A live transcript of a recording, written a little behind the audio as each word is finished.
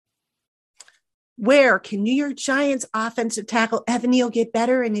Where can New York Giants offensive tackle Evan Neal get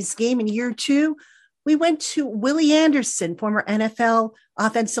better in his game in year two? We went to Willie Anderson, former NFL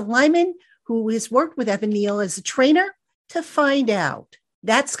offensive lineman who has worked with Evan Neal as a trainer, to find out.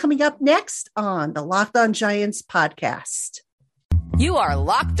 That's coming up next on the Locked On Giants podcast. You are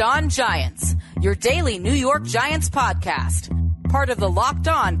Locked On Giants, your daily New York Giants podcast. Part of the Locked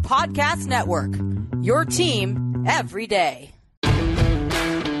On Podcast Network, your team every day.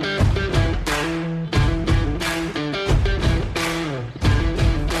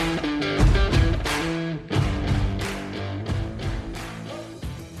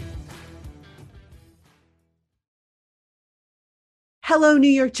 Hello, New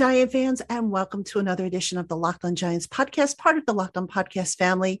York Giant fans, and welcome to another edition of the Locked On Giants podcast, part of the Locked On Podcast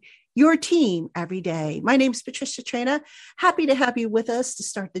family, your team every day. My name is Patricia Traina. Happy to have you with us to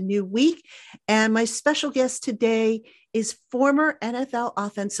start the new week. And my special guest today is former NFL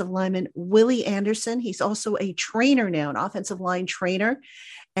offensive lineman Willie Anderson. He's also a trainer now, an offensive line trainer.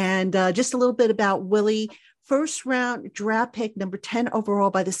 And just a little bit about Willie. First round draft pick, number 10 overall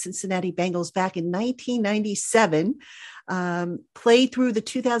by the Cincinnati Bengals back in 1997. Played through the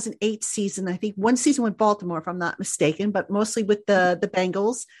 2008 season. I think one season with Baltimore, if I'm not mistaken, but mostly with the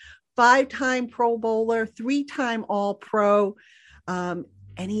Bengals. 5-time Pro Bowler, 3-time All-Pro. And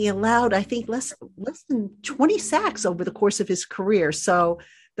he allowed, I think, less than 20 sacks over the course of his career. So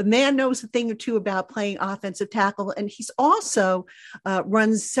the man knows a thing or two about playing offensive tackle. And he's also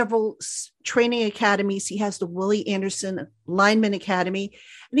runs several training academies. He has the Willie Anderson Lineman Academy,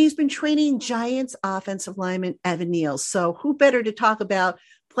 and he's been training Giants offensive lineman Evan Neal. So who better to talk about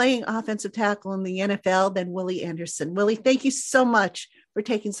playing offensive tackle in the NFL than Willie Anderson? Willie, thank you so much for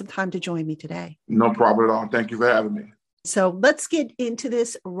taking some time to join me today. No problem at all. Thank you for having me. So let's get into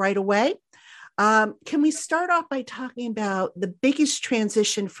this right away. Can we start off by talking about the biggest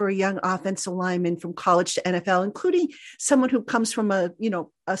transition for a young offensive lineman from college to NFL, including someone who comes from a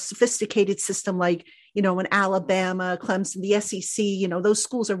sophisticated system like, in Alabama, Clemson, the SEC, those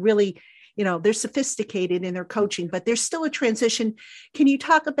schools are really, they're sophisticated in their coaching, but there's still a transition. Can you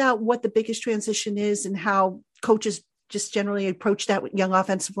talk about what the biggest transition is and how coaches just generally approach that with young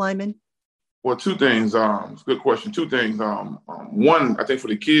offensive linemen? Well, two things. It's a good question. Two things. One, I think for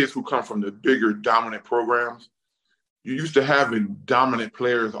the kids who come from the bigger dominant programs, you're used to having dominant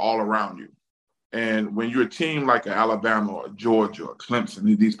players all around you. And when you're a team like Alabama or Georgia or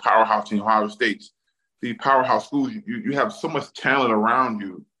Clemson, these powerhouse teams, Ohio States, these powerhouse schools, you have so much talent around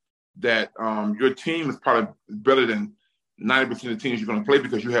you that your team is probably better than 90% of the teams you're going to play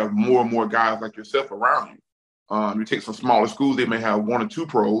because you have more and more guys like yourself around you. You take some smaller schools, they may have 1 or 2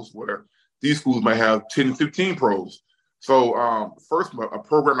 pros, where these schools might have 10, 15 pros. So first, a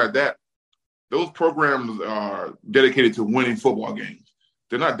program like that, those programs are dedicated to winning football games.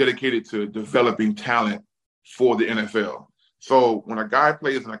 They're not dedicated to developing talent for the NFL. So when a guy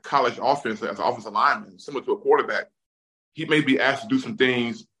plays in a college offense as an offensive lineman, similar to a quarterback, he may be asked to do some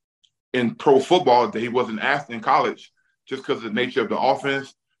things in pro football that he wasn't asked in college just because of the nature of the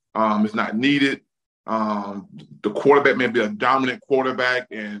offense. It's not needed. The quarterback may be a dominant quarterback,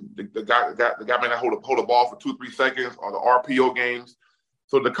 and the guy may not hold the ball for 2-3 seconds, or the RPO games.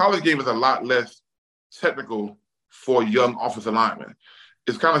 So the college game is a lot less technical for young offensive linemen.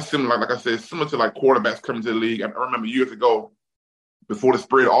 It's kind of similar, like I said, similar to like quarterbacks coming to the league. I remember years ago, before the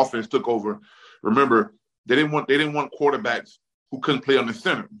spread offense took over, remember they didn't want quarterbacks who couldn't play on the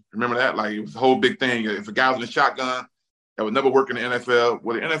center. Remember that? Like, it was a whole big thing. If a guy was in the shotgun, that would never work in the NFL.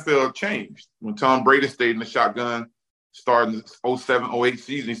 Well, the NFL changed. When Tom Brady stayed in the shotgun, starting the 07, 08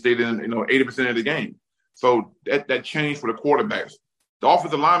 season, he stayed in 80% of the game. So that changed for the quarterbacks. The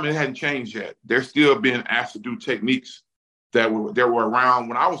offensive linemen hadn't changed yet. They're still being asked to do techniques that were around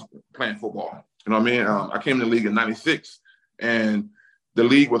when I was playing football. You know what I mean? I came in the league in 96, and the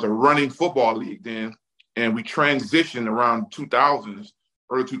league was a running football league then, and we transitioned around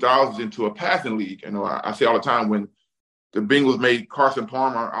early 2000s into a passing league. I say all the time, when the Bengals made Carson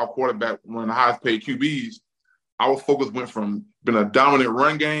Palmer our quarterback, one of the highest paid QBs, our focus went from being a dominant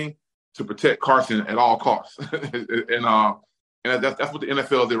run game to protect Carson at all costs. and that's what the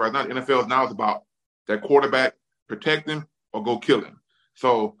NFL did right now. The NFL now is about that quarterback, protect him or go kill him.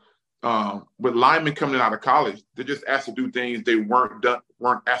 So with linemen coming out of college, they're just asked to do things they weren't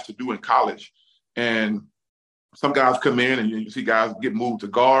asked to do in college. And some guys come in and you see guys get moved to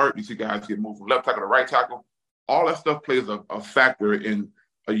guard. You see guys get moved from left tackle to right tackle. All that stuff plays a factor in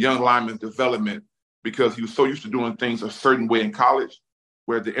a young lineman's development because he was so used to doing things a certain way in college,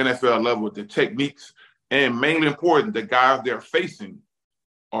 where at the NFL level, the techniques, and mainly important, the guys they're facing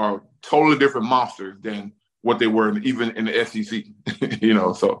are totally different monsters than what they were even in the SEC,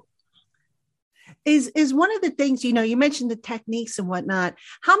 so. Is one of the things, you mentioned the techniques and whatnot.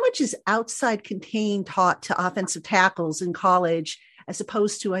 How much is outside contain taught to offensive tackles in college as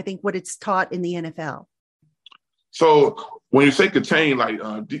opposed to, I think, what it's taught in the NFL? So when you say contain, like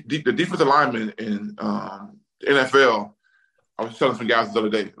the defensive lineman in the NFL, I was telling some guys the other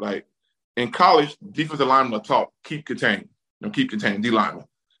day, like in college, defensive linemen are taught keep contained, keep contained, D lineman.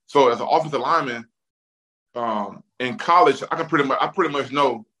 So as an offensive lineman in college, I pretty much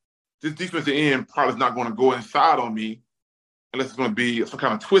know this defensive end probably is not going to go inside on me unless it's going to be some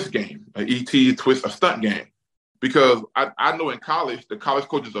kind of twist game, an ET twist, a stunt game. Because I know in college, the college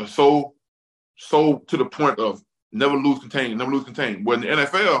coaches are so to the point of never lose contain, never lose contain. Where in the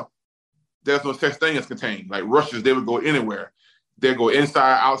NFL, there's no such thing as contain. Like rushers, they would go anywhere. They'll go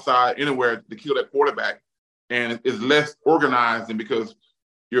inside, outside, anywhere to kill that quarterback. And it's less organized than because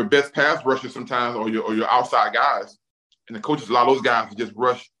your best pass rushers sometimes or your outside guys, and the coaches allow those guys to just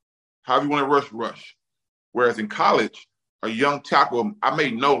rush however you want to rush. Whereas in college, a young tackle, I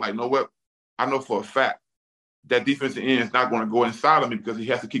may know, like, know what? I know for a fact that defensive end is not going to go inside of me because he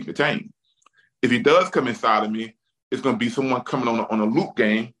has to keep contained. If he does come inside of me, it's going to be someone coming on a loop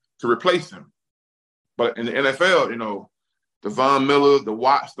game to replace him. But in the NFL, the Von Millers, the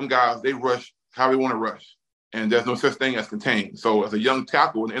Watts, them guys, they rush how they want to rush. And there's no such thing as contained. So as a young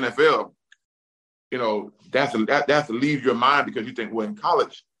tackle in the NFL, that's to leave your mind because you think, well, in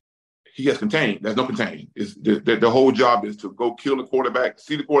college, he has contained. There's no contained. It's the whole job is to go kill the quarterback,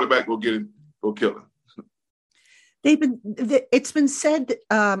 see the quarterback, go get him, go kill him. It's been said,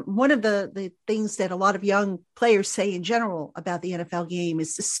 one of the things that a lot of young players say in general about the NFL game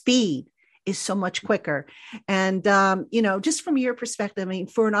is the speed is so much quicker. And, just from your perspective, I mean,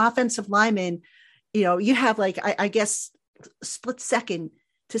 for an offensive lineman, you have I guess, split second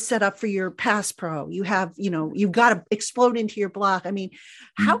to set up for your pass pro. You have, you've got to explode into your block. I mean,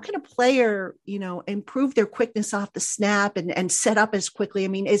 how can a player, improve their quickness off the snap and set up as quickly? I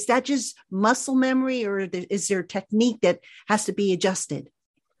mean, is that just muscle memory or is there technique that has to be adjusted?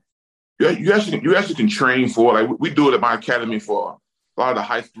 Yeah, you actually can train for it. Like we do it at my academy for a lot of the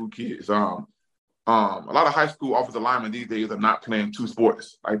high school kids. A lot of high school offensive linemen these days are not playing two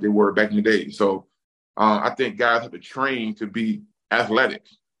sports like they were back in the day. So I think guys have to train to be athletic.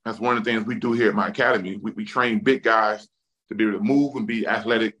 That's one of the things we do here at my academy. We train big guys to be able to move and be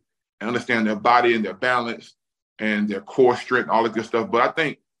athletic and understand their body and their balance and their core strength, all that good stuff. But I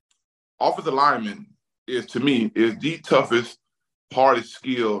think offensive lineman is the toughest, hardest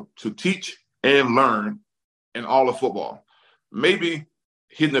skill to teach and learn in all of football. Maybe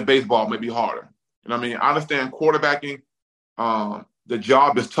hitting the baseball may be harder. I mean, I understand quarterbacking, the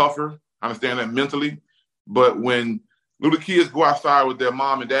job is tougher. I understand that mentally. But when little kids go outside with their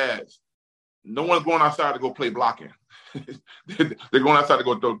mom and dads, no one's going outside to go play blocking. They're going outside to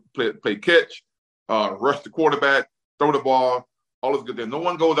go play catch, rush the quarterback, throw the ball, all this good thing. No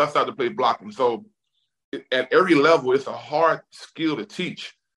one goes outside to play blocking. So at every level, it's a hard skill to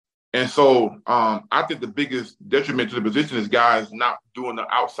teach. And so I think the biggest detriment to the position is guys not doing the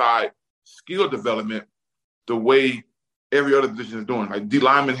outside skill development the way every other position is doing. Like D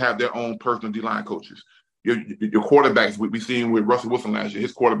linemen have their own personal D line coaches. Your quarterbacks, we seen with Russell Wilson last year,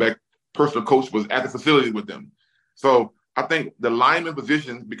 his quarterback personal coach was at the facility with them. So I think the lineman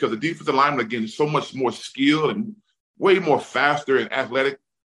position, because the defensive linemen are getting so much more skilled and way more faster and athletic,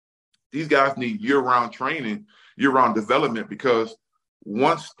 these guys need year-round training, year-round development, because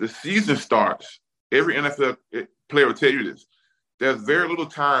once the season starts, every NFL player will tell you this, there's very little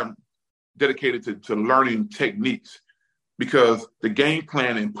time dedicated to learning techniques, because the game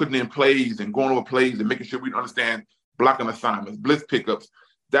plan and putting in plays and going over plays and making sure we understand blocking assignments, blitz pickups,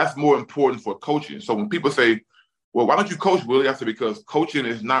 that's more important for coaching. So when people say, well, why don't you coach, Willie? I say, because coaching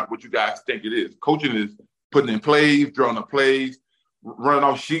is not what you guys think it is. Coaching is putting in plays, drawing up plays, running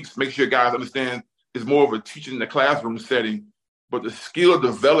off sheets, make sure guys understand it's more of a teaching in the classroom setting. But the skill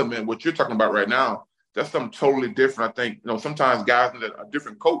development, what you're talking about right now, that's something totally different. I think, sometimes guys need a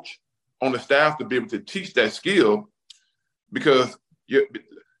different coach on the staff to be able to teach that skill, because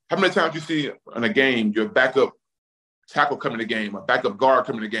how many times you see in a game, your backup tackle come in the game, a backup guard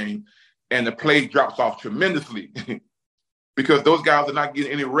come in the game, and the play drops off tremendously because those guys are not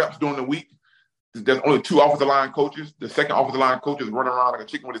getting any reps during the week. There's only two offensive line coaches. The second offensive line coach is running around like a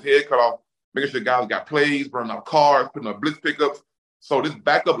chicken with his head cut off, making sure guys got plays, running out cars, putting up blitz pickups. So this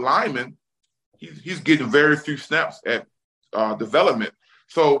backup lineman, he's getting very few snaps at development.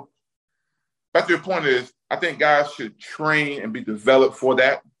 So back to your point is, I think guys should train and be developed for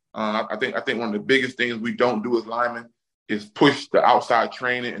that. I think one of the biggest things we don't do as linemen is push the outside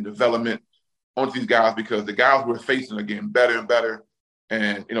training and development onto these guys, because the guys we're facing are getting better and better.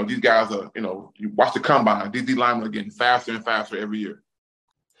 And, these guys are, you watch the combine, these D linemen are getting faster and faster every year.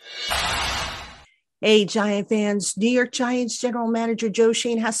 Hey, Giant fans, New York Giants general manager Joe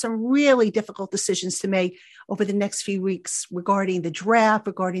Schoen has some really difficult decisions to make over the next few weeks regarding the draft,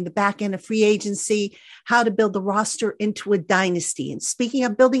 regarding the back end of free agency, how to build the roster into a dynasty. And speaking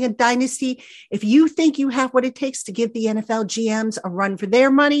of building a dynasty, if you think you have what it takes to give the NFL GMs a run for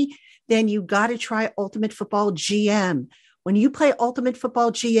their money, then you got to try Ultimate Football GM. When you play Ultimate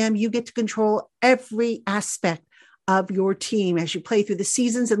Football GM, you get to control every aspect of your team as you play through the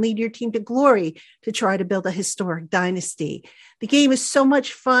seasons and lead your team to glory to try to build a historic dynasty. The game is so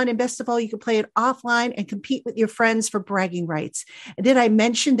much fun. And best of all, you can play it offline and compete with your friends for bragging rights. And did I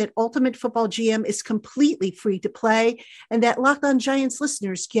mention that Ultimate Football GM is completely free to play and that Locked On Giants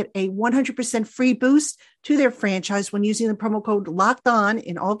listeners get a 100% free boost to their franchise when using the promo code Locked On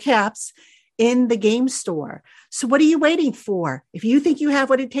in all caps in the game store. So what are you waiting for? If you think you have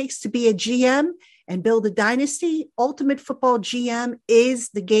what it takes to be a GM and build a dynasty, Ultimate Football GM is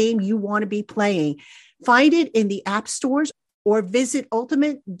the game you want to be playing. Find it in the app stores or visit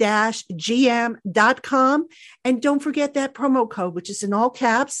ultimate-gm.com. And don't forget that promo code, which is in all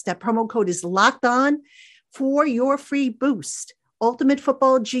caps. That promo code is Locked On for your free boost. Ultimate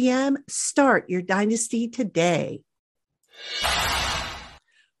Football GM, start your dynasty today.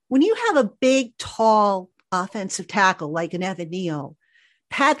 When you have a big, tall offensive tackle like an Evan Neal,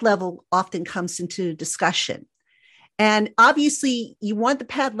 pad level often comes into discussion. And obviously, you want the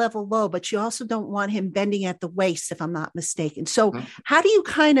pad level low, but you also don't want him bending at the waist, if I'm not mistaken. So how do you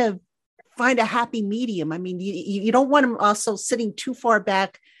kind of find a happy medium? I mean, you don't want him also sitting too far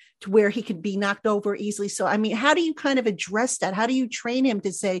back to where he could be knocked over easily. So, I mean, how do you kind of address that? How do you train him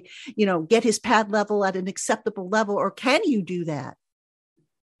to say, get his pad level at an acceptable level, or can you do that?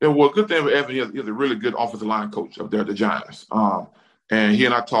 Yeah, well, good thing with Evan, he's a really good offensive line coach up there at the Giants. And he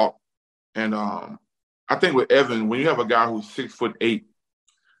and I talked. And I think with Evan, when you have a guy who's 6'8",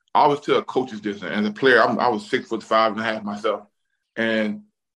 I always tell coaches this. And as a player, I was 6'5.5" myself. And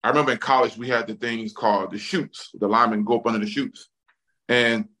I remember in college, we had the things called the chutes. The linemen go up under the chutes.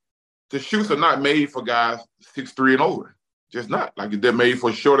 And the chutes are not made for guys 6'3" and over. Just not. Like, they're made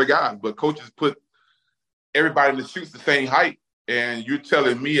for shorter guys. But coaches put everybody in the chutes the same height. And you're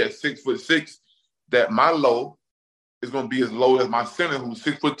telling me at 6'6" that my low is going to be as low as my center who's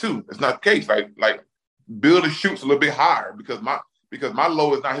 6'2". It's not the case. Like build the chutes a little bit higher because my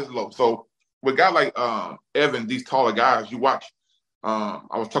low is not his low. So with a guy like Evan, these taller guys, you watch. I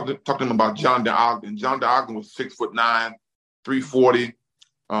was talking to him about John Ogden. John Ogden was 6'9", 340,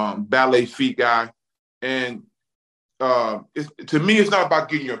 ballet feet guy. And to me, it's not about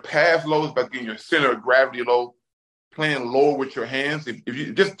getting your pass low. It's about getting your center of gravity low. Playing lower with your hands. If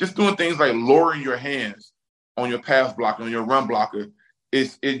you just doing things like lowering your hands on your pass blocker, on your run blocker,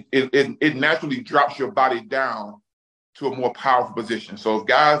 it naturally drops your body down to a more powerful position. So if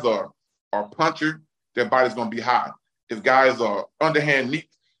guys are puncher, their body's going to be high. If guys are underhand knee,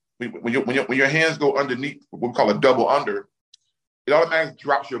 when your hands go underneath what we call a double under, it automatically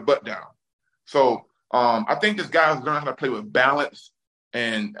drops your butt down. So I think these guys learn how to play with balance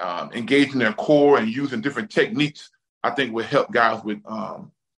and engaging their core and using different techniques. I think will help guys with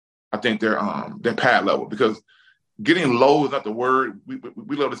their pad level, because getting low is not the word.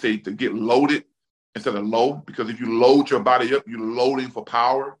 We love to say to get loaded instead of low, because if you load your body up, you're loading for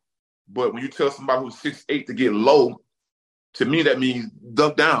power. But when you tell somebody who's 6'8" to get low, to me that means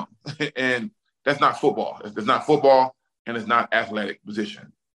duck down, and that's not football. It's not football, and it's not athletic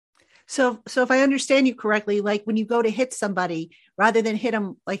position. So if I understand you correctly, like when you go to hit somebody, rather than hit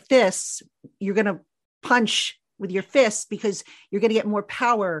them like this, you're going to punch with your fists because you're going to get more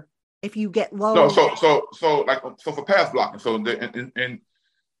power if you get low. No, so for pass blocking, so in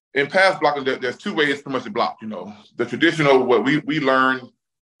pass blocking, there's two ways pretty much to block. The traditional, what we learned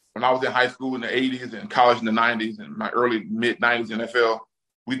when I was in high school in the 80s and college in the 90s and my early mid 90s NFL,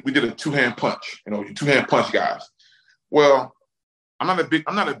 we did a two-hand punch. You two-hand punch guys. Well, I'm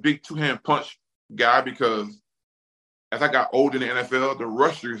not a big two-hand punch guy, because as I got older in the NFL, the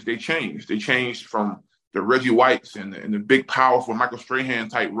rushers, they changed. They changed from the Reggie Whites and the big, powerful Michael Strahan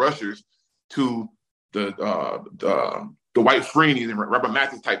type rushers to the Dwight Freeney's and Robert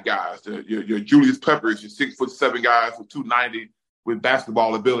Mathis type guys, your Julius Peppers, your 6'7" guys with 290 with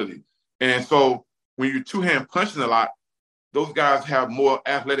basketball ability. And so when you're two-hand punching a lot, those guys have more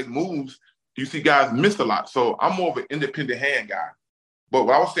athletic moves. You see guys miss a lot. So I'm more of an independent hand guy. But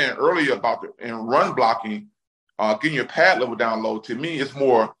what I was saying earlier about in run blocking, getting your pad level down low, to me, it's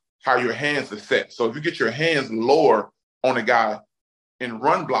more how your hands are set. So if you get your hands lower on a guy in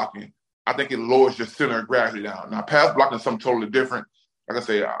run blocking, I think it lowers your center of gravity down. Now, pass blocking is something totally different. like I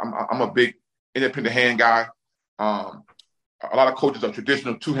say, I'm a big independent hand guy. A lot of coaches are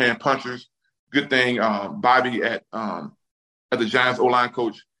traditional two-hand punchers. Good thing, Bobby at the Giants O-line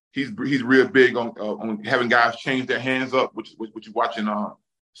coach, he's real big on having guys change their hands up, which you're watching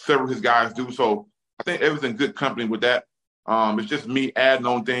several of his guys do. So I think Everett's in good company with that. It's just me adding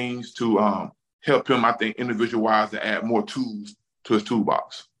on things to help him, I think, individual-wise, to add more tools to his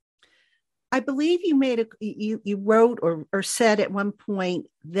toolbox. I believe you wrote or said at one point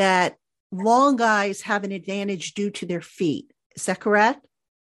that long guys have an advantage due to their feet. Is that correct?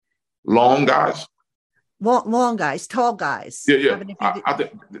 Long guys? Long guys, tall guys. Yeah. I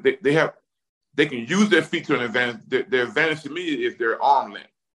think they can use their feet to an advantage. Their advantage to me is their arm length.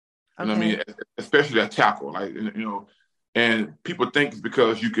 You know what I mean? Especially at tackle. Like, and people think it's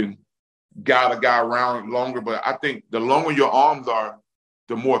because you can guide a guy around longer, but I think the longer your arms are,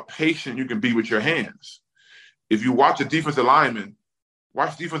 the more patient you can be with your hands. If you watch a defensive lineman,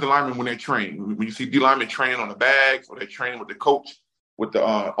 watch defensive linemen when they train. When you see D linemen train on the bags or they train with the coach with the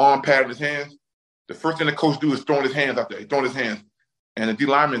arm pad in his hands, the first thing the coach do is throwing his hands out there. He's throwing his hands. And the D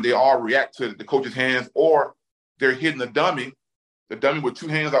linemen, they all react to the coach's hands, or they're hitting the dummy with two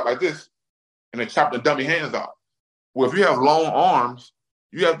hands out like this, and they chop the dummy hands out. Well, if you have long arms,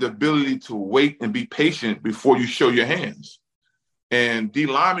 you have the ability to wait and be patient before you show your hands. And D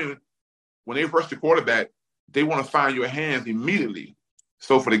linemen, when they rush the quarterback, they want to find your hands immediately.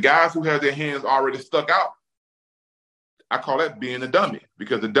 So for the guys who have their hands already stuck out, I call that being a dummy,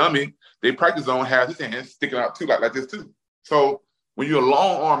 because the dummy they practice on has his hands sticking out too, like this too. So when you're a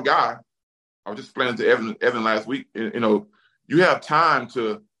long arm guy, I was just explaining to Evan last week, you have time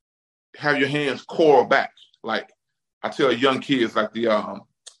to have your hands coil back. Like I tell young kids, like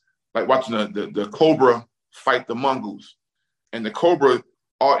like watching the cobra fight the mongoose. And the cobra,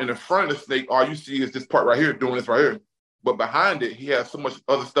 in the front of the snake, all you see is this part right here, doing this right here. But behind it, he has so much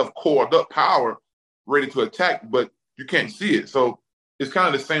other stuff coiled up, power, ready to attack, but you can't see it. So it's kind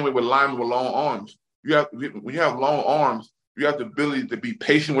of the same way with linemen with long arms. When you have long arms, you have the ability to be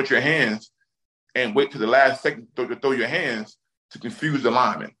patient with your hands and wait to the last second to throw your hands to confuse the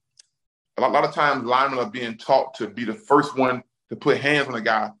lineman. A lot of times, linemen are being taught to be the first one to put hands on a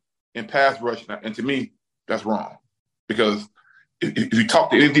guy in pass rush, and to me, that's wrong. Because if you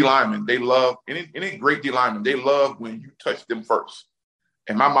talk to any D lineman, they love, any great D lineman, they love when you touch them first.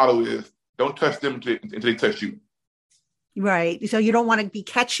 And my motto is, don't touch them until they touch you. Right. So you don't want to be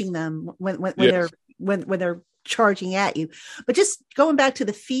catching them when Yes. they're charging at you. But just going back to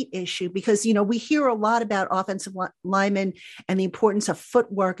the feet issue, because, we hear a lot about offensive linemen and the importance of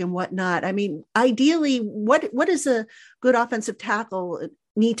footwork and whatnot. I mean, ideally, what does a good offensive tackle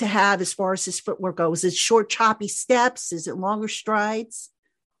need to have as far as his footwork goes? Is it short, choppy steps? Is it longer strides?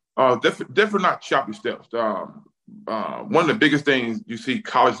 Definitely not choppy steps. One of the biggest things you see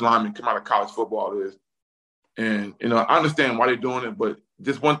college linemen come out of college football is, and I understand why they're doing it, but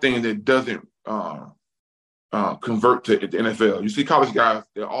just one thing that doesn't convert to the NFL. You see college guys,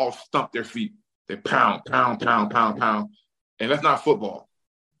 they all stump their feet. They pound, pound, pound, pound, pound. And that's not football.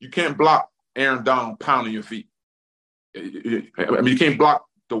 You can't block Aaron Donald pounding your feet. I mean, you can't block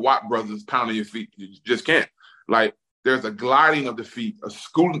the Watt brothers pounding your feet. You just can't. Like, there's a gliding of the feet, a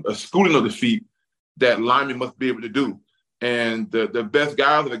scooting of the feet that linemen must be able to do. And the best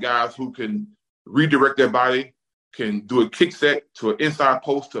guys are the guys who can redirect their body, can do a kick set to an inside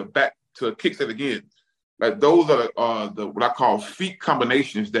post to a back to a kick set again. Like, those are the what I call feet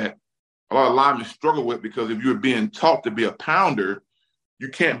combinations that a lot of linemen struggle with, because if you're being taught to be a pounder, you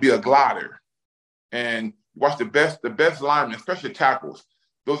can't be a glider. And watch the best linemen, especially tackles,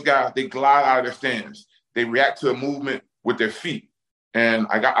 those guys, they glide out of their stance. They react to a movement with their feet. And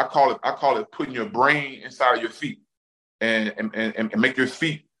I call it putting your brain inside of your feet and make your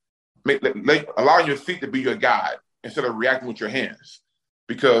feet, allowing your feet to be your guide instead of reacting with your hands.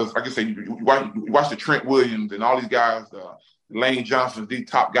 Because, like I say, you watch the Trent Williams and all these guys, Lane Johnson, these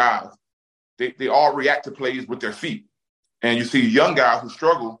top guys, they all react to plays with their feet. And you see young guys who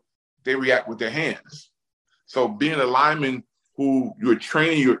struggle, they react with their hands. So being a lineman who you're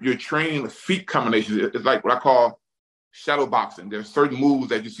training the feet combinations, it's like what I call shadow boxing. There's certain moves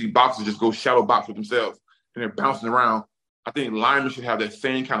that you see boxers just go shadow box with themselves and they're bouncing around. I think linemen should have that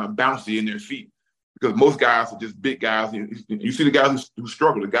same kind of bouncy in their feet, because most guys are just big guys. You see the guys who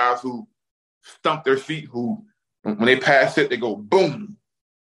struggle, the guys who stump their feet, who when they pass it, they go boom.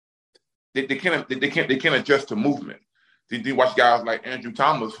 They can't adjust to movement. You watch guys like Andrew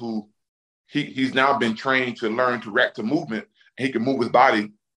Thomas, who he's now been trained to learn to react to movement, and he can move his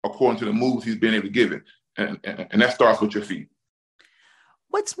body according to the moves he's been able to give it. And that starts with your feet.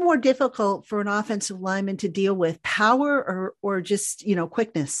 What's more difficult for an offensive lineman to deal with, power or just,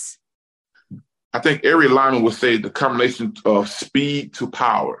 quickness? I think every lineman would say the combination of speed to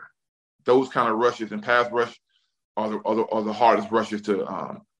power. Those kind of rushes and pass rush are the hardest rushes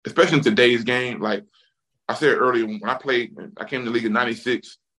to, especially in today's game. Like I said earlier, when I played, I came to the league in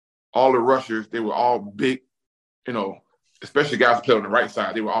 '96. All the rushers, they were all big, especially guys who play on the right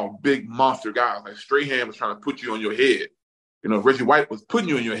side. They were all big monster guys. Like Strahan was trying to put you on your head. Reggie White was putting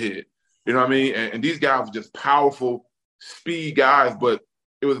you in your head. You know what I mean? And these guys were just powerful, speed guys. But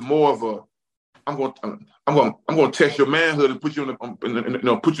it was more of a, I'm going to test your manhood and put you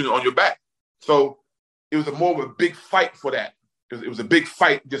put you on your back. So it was more of a big fight for that. It was a big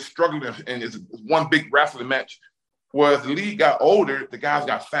fight, just struggling, and it's one big wrestling match. Whereas the league got older, the guys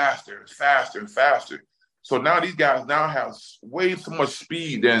got faster and faster. So now these guys now have way so much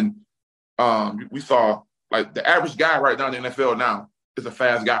speed than we saw. Like the average guy right now in the NFL now is a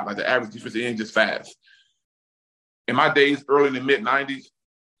fast guy. Like the average defensive end just fast. In my days, early in the mid-'90s,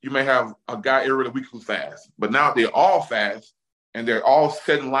 you may have a guy every other week who's fast. But now they're all fast, and they're all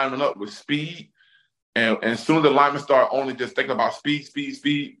setting linemen up with speed. And as soon as the linemen start only just thinking about speed,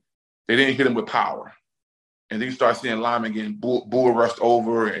 they didn't hit them with power. And then you start seeing linemen getting bull rushed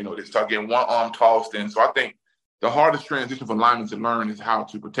over, and they start getting one arm tossed in. So I think the hardest transition for linemen to learn is how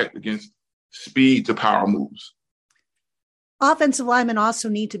to protect against speed to power moves. Offensive linemen also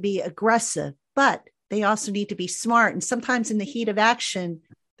need to be aggressive, but they also need to be smart. And sometimes in the heat of action,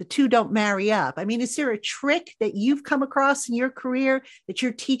 the two don't marry up. I mean, is there a trick that you've come across in your career that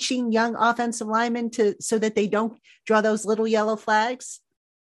you're teaching young offensive linemen so that they don't draw those little yellow flags?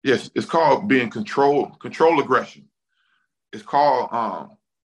 Yes, it's called being control aggression. It's called,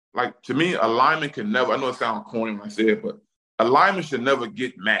 to me, a lineman can never, I know it sounds corny when I say it, but a lineman should never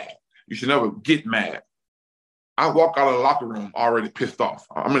get mad. You should never get mad. I walk out of the locker room already pissed off.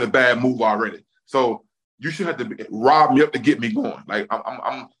 I'm in a bad mood already. So you should have to rob me up to get me going. Like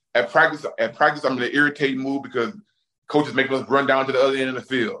I'm at practice. At practice, I'm in an irritating mood because coaches making us run down to the other end of the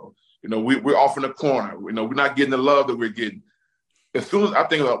field. We're off in the corner. We're not getting the love that we're getting. As soon as I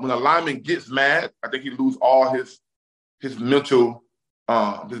think about when a lineman gets mad, I think he loses all his mental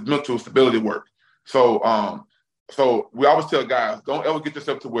stability work. So we always tell guys, don't ever get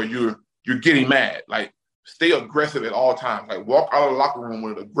yourself to where you're getting mad. Like, stay aggressive at all times. Like, walk out of the locker room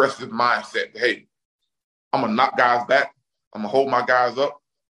with an aggressive mindset. Hey, I'm gonna knock guys back. I'm gonna hold my guys up.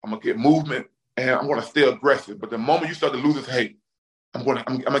 I'm gonna get movement, and I'm gonna stay aggressive. But the moment you start to lose this, hey, I'm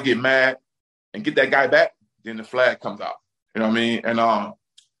gonna get mad and get that guy back. Then the flag comes out. You know what I mean? And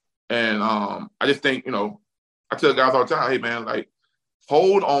I just think I tell guys all the time, hey man, like,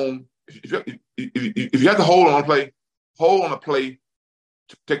 hold on. If you have to hold on a play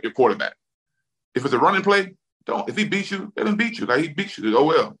to protect your quarterback. If it's a running play, don't. If he beats you, let him beat you. Like, he beats you, oh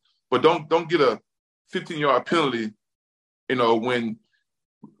well. But don't get a 15-yard penalty, when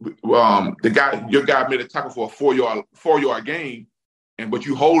your guy made a tackle for a 4-yard gain, but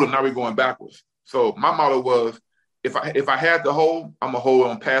you hold him, now we're going backwards. So my motto was, if I had to hold, I'm gonna hold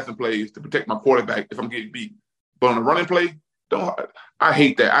on passing plays to protect my quarterback if I'm getting beat. But on a running play, don't. I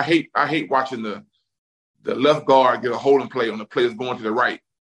hate that. I hate watching the left guard get a holding play on the play that's going to the right.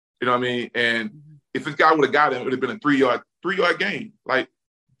 You know what I mean? And if this guy would have got him, it would have been a 3-yard gain. Like,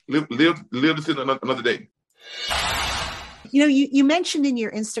 live to see another day. You mentioned in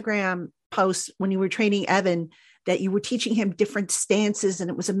your Instagram post when you were training Evan that you were teaching him different stances, and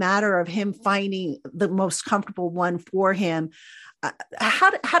it was a matter of him finding the most comfortable one for him.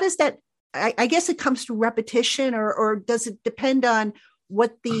 How does that? I guess it comes to repetition, or does it depend on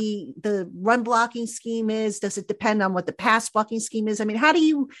what the run blocking scheme is? Does it depend on what the pass blocking scheme is? I mean, how do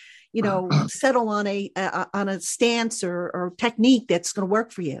you settle on a stance or technique that's going to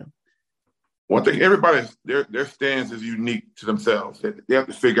work for you? Well, I think everybody, their stance is unique to themselves. They have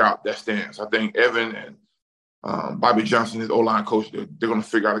to figure out that stance. I think Evan and Bobby Johnson, his O-line coach, they're going to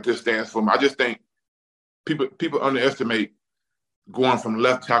figure out a good stance for him. I just think people underestimate going from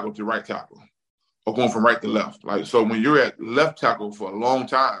left tackle to right tackle, or going from right to left. Like, so when you're at left tackle for a long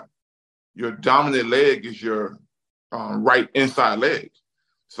time, your dominant leg is your right inside leg.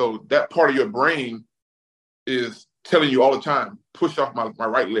 So that part of your brain is telling you all the time, push off my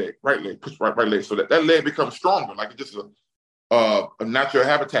right leg, push right leg. So that leg becomes stronger. Like, it's just a natural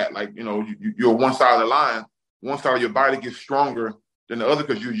habitat. Like, you're one side of the line, one side of your body gets stronger than the other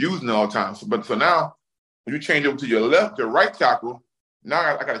because you're using it all the time. So now when you change over to your right tackle, now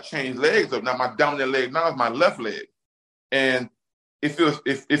I got to change legs up. Now my dominant leg now is my left leg. And it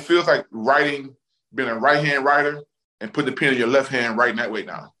feels like being a right-hand writer and put the pen in your left hand right in that way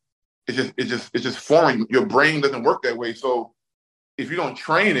now. It's just forming. Your brain doesn't work that way. So if you don't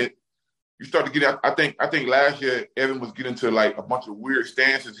train it, you start to get. I think last year Evan was getting to like a bunch of weird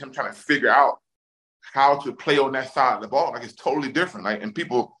stances. Him trying to figure out how to play on that side of the ball. Like it's totally different. Like and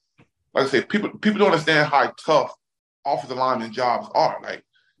people, like I said, people don't understand how tough offensive lineman jobs are. Like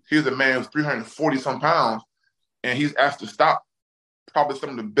here's a man who's 340 some pounds, and he's asked to stop probably some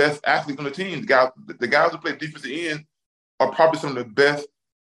of the best athletes on the team. The guys who play defensive end are probably some of the best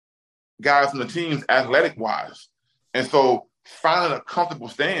guys on the teams athletic wise. And so finding a comfortable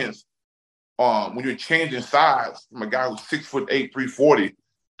stance when you're changing size from a guy who's 6'8", 340,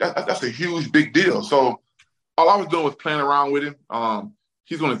 that's a huge big deal. So all I was doing was playing around with him.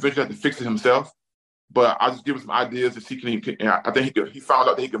 He's going to eventually have to fix it himself, but I just give him some ideas to see can I think he found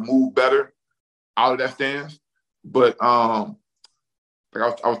out that he could move better out of that stance. But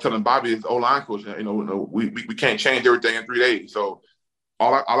like I was telling Bobby, his O-line coach, we can't change everything in 3 days. So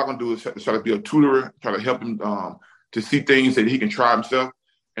all I'm going to do is try to be a tutor, try to help him to see things that he can try himself.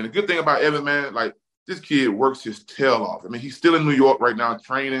 And the good thing about Evan, man, like this kid works his tail off. I mean, he's still in New York right now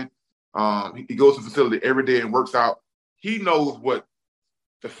training. He goes to the facility every day and works out. He knows what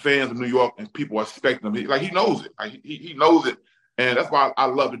the fans of New York and people are expecting him. He knows it. Like, he knows it. And that's why I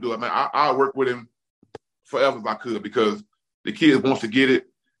love to do it, man. I work with him forever if I could because the kid wants to get it,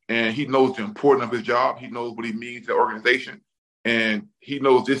 and he knows the importance of his job. He knows what he means to the organization. And he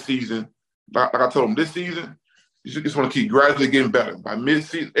knows this season, like I told him, this season, you just want to keep gradually getting better. By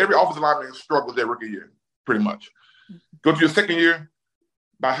mid-season, every offensive lineman struggles their rookie year, pretty much. Go to your second year,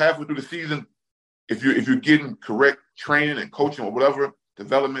 by halfway through the season, if you're getting correct training and coaching or whatever,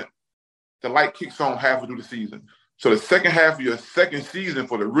 development, the light kicks on halfway through the season. So the second half of your second season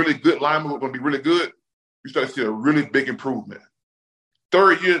for the really good linemen who are going to be really good, you start to see a really big improvement.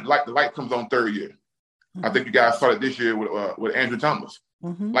 Third year, like the light comes on third year. Mm-hmm. I think you guys started this year with Andrew Thomas.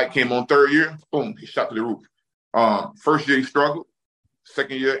 Mm-hmm. Light came on third year, boom, he shot to the roof. First year he struggled.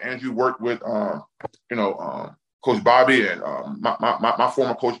 Second year, Andrew worked with Coach Bobby and my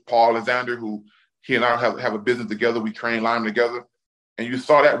former coach Paul Alexander, who he and I have a business together. We train linemen together, and you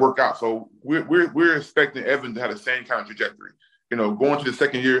saw that work out. So we're expecting Evan to have the same kind of trajectory. Going to the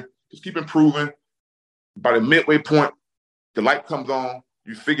second year, just keep improving. By the midway point, the light comes on.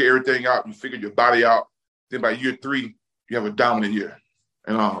 You figure everything out. You figure your body out. Then by year 3, you have a dominant year,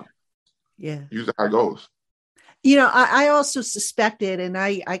 and usually how it goes. I also suspected, and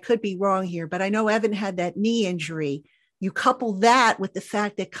I could be wrong here, but I know Evan had that knee injury. You couple that with the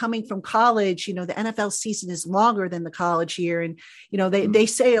fact that coming from college, the NFL season is longer than the college year. And, they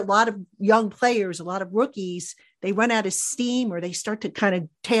say a lot of young players, a lot of rookies, they run out of steam or they start to kind of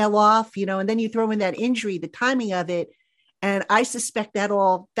tail off, and then you throw in that injury, the timing of it. And I suspect that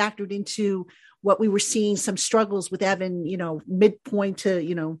all factored into what we were seeing, some struggles with Evan, midpoint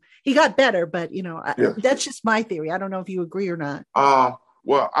to, he got better, but, that's just my theory. I don't know if you agree or not.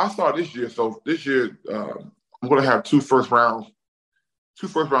 Well, I saw this year. So this year, I'm going to have two first round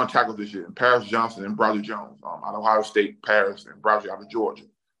tackles this year, Paris Johnson and Bradley Jones out of Ohio State, Paris, and Bradley out of Georgia.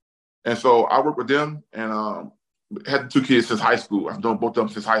 And so I worked with them and had the two kids since high school. I've known both of them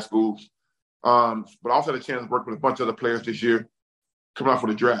since high school. But I also had a chance to work with a bunch of other players this year coming out for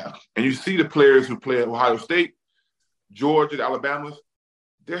the draft. And you see the players who play at Ohio State, Georgia, the Alabamas,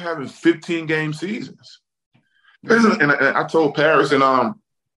 they're having 15-game seasons. And I told Paris and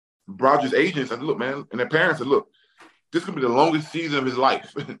Brodger's agents, I said, look, man, and their parents said, look, this could be the longest season of his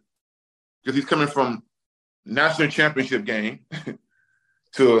life because he's coming from national championship game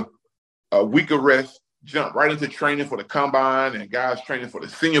to a week of rest, jump right into training for the combine and guys training for the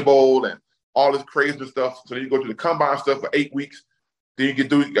Senior Bowl and all this crazy stuff. So then you go to the combine stuff for 8 weeks. Then you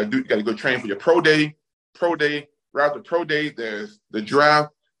got to go train for your pro day. Right after pro day, there's the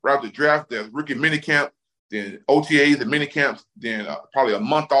draft. Right after the draft, there's rookie minicamp. Then OTAs and mini camps, then probably a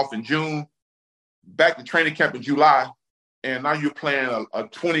month off in June, back to training camp in July, and now you're playing a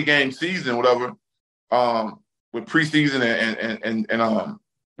 20-game season, whatever, with preseason and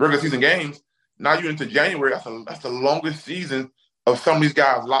regular season games. Now you're into January. That's the longest season of some of these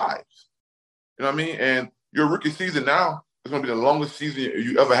guys' lives. You know what I mean? And your rookie season now is going to be the longest season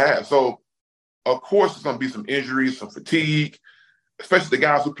you ever have. So, of course, there's going to be some injuries, some fatigue, especially the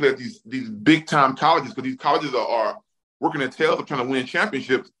guys who play at these big-time colleges, because these colleges are working their tails up trying to win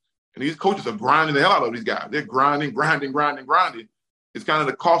championships, and these coaches are grinding the hell out of these guys. They're grinding. It's kind of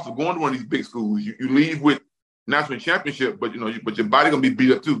the cost of going to one of these big schools. You leave with national championship, but but your body gonna be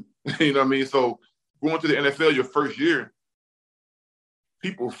beat up too. You know what I mean? So going to the NFL your first year,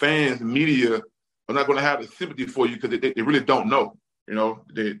 people, fans, media are not going to have the sympathy for you because they really don't know.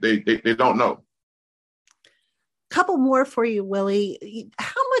 They don't know. Couple more for you, Willie.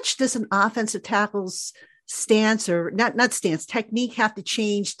 How much does an offensive tackle's stance or not stance, technique have to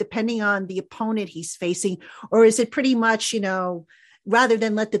change depending on the opponent he's facing? Or is it pretty much, rather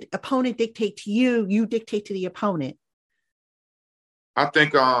than let the opponent dictate to you, you dictate to the opponent? I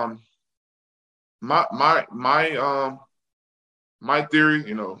think my theory,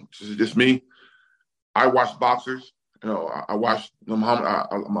 this is just me. I watch boxers. I watch Muhammad.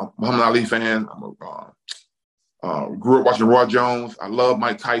 I'm a Muhammad Ali fan. Grew up watching Roy Jones. I love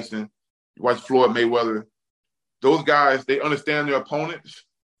Mike Tyson. You watch Floyd Mayweather. Those guys, they understand their opponents,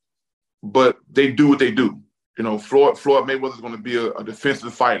 but they do what they do. Floyd Mayweather is going to be a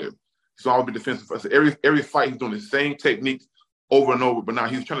defensive fighter. He's always be defensive. So every fight, he's doing the same techniques over and over, but now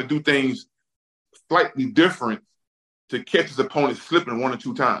he's trying to do things slightly different to catch his opponent slipping 1 or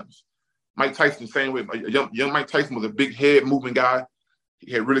 2 times. Mike Tyson, the same way. Young Mike Tyson was a big head moving guy.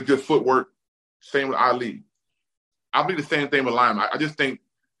 He had really good footwork. Same with Ali. I believe the same thing with linemen. I just think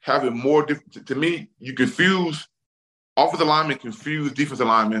having more different, to me, you confuse offensive linemen, confuse defensive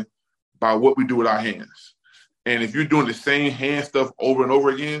linemen by what we do with our hands. And if you're doing the same hand stuff over and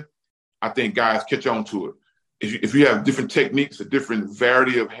over again, I think guys catch on to it. If you have different techniques, a different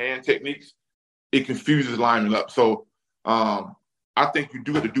variety of hand techniques, it confuses linemen up. So I think you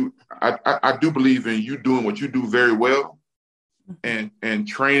do have to do. I do believe in you doing what you do very well, and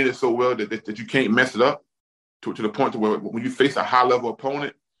training it so well that you can't mess it up to the point to where when you face a high level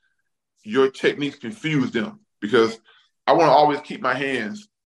opponent, your techniques confuse them. Because I want to always keep my hands,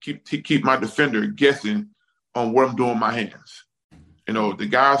 keep my defender guessing on what I'm doing with my hands. The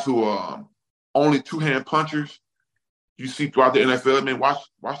guys who are only 2-hand punchers, you see throughout the NFL. Man,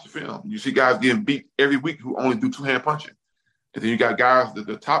 watch the film. You see guys getting beat every week who only do 2-hand punching. And then you got guys,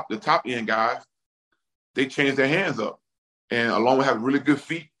 the top end guys, they change their hands up. And along with having really good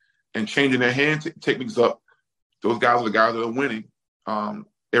feet and changing their hand techniques up, those guys are the guys that are winning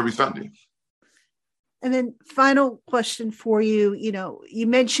every Sunday. And then final question for you, you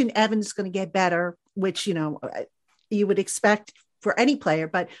mentioned Evan's going to get better, which, you would expect for any player,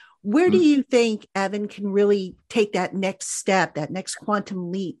 but where do you think Evan can really take that next step, that next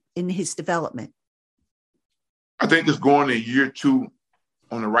quantum leap in his development? I think just going in year 2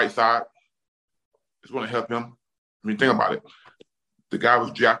 on the right side is going to help him. I mean, think about it. The guy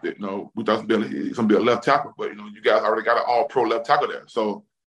was drafted, we thought he's going to be a left tackle, but, you guys already got an all-pro left tackle there. So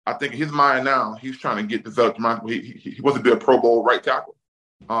I think in his mind now, he's trying to get developed. He wants to be a Pro Bowl right tackle.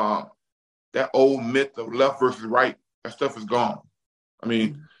 That old myth of left versus right, that stuff is gone. I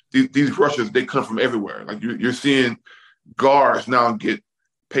mean, these rushers, they come from everywhere. Like you're seeing guards now get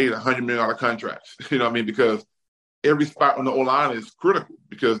paid $100 million contracts, because every spot on the O-line is critical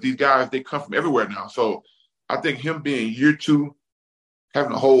because these guys, they come from everywhere now. So I think him being year 2,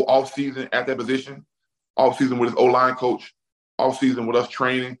 having a whole offseason at that position, offseason with his O-line coach, offseason with us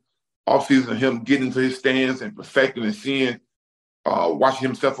training, offseason him getting into his stance and perfecting and seeing, watching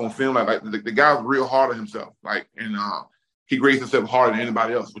himself on film. Like the guy's real hard on himself. He grades himself harder than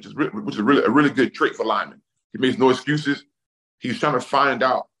anybody else, which is really a really good trait for linemen. He makes no excuses. He's trying to find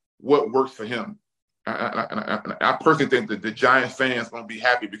out what works for him. I personally think that the Giants fans are going to be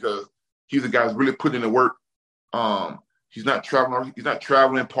happy because he's a guy who's really putting in the work. He's not traveling,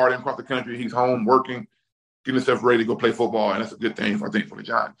 partying across the country. He's home working, getting himself ready to go play football, and that's a good thing, I think, for the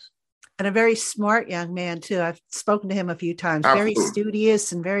Giants. And a very smart young man, too. I've spoken to him a few times. Absolutely. Very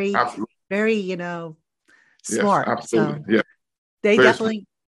studious and very, Absolutely. very, smart. Yes, absolutely. So yeah. they Very definitely,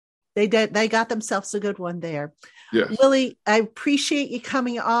 they got themselves a good one there. Yes. Willie, I appreciate you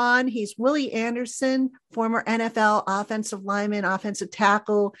coming on. He's Willie Anderson, former NFL offensive lineman, offensive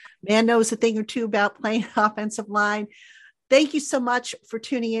tackle. Man knows a thing or two about playing offensive line. Thank you so much for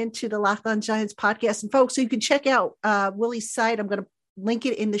tuning in to the Locked On Giants podcast. And folks, you can check out Willie's site. I'm going to link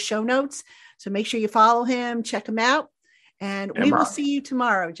it in the show notes. So make sure you follow him, check him out. And we will see you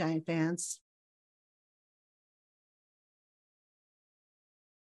tomorrow, Giant fans.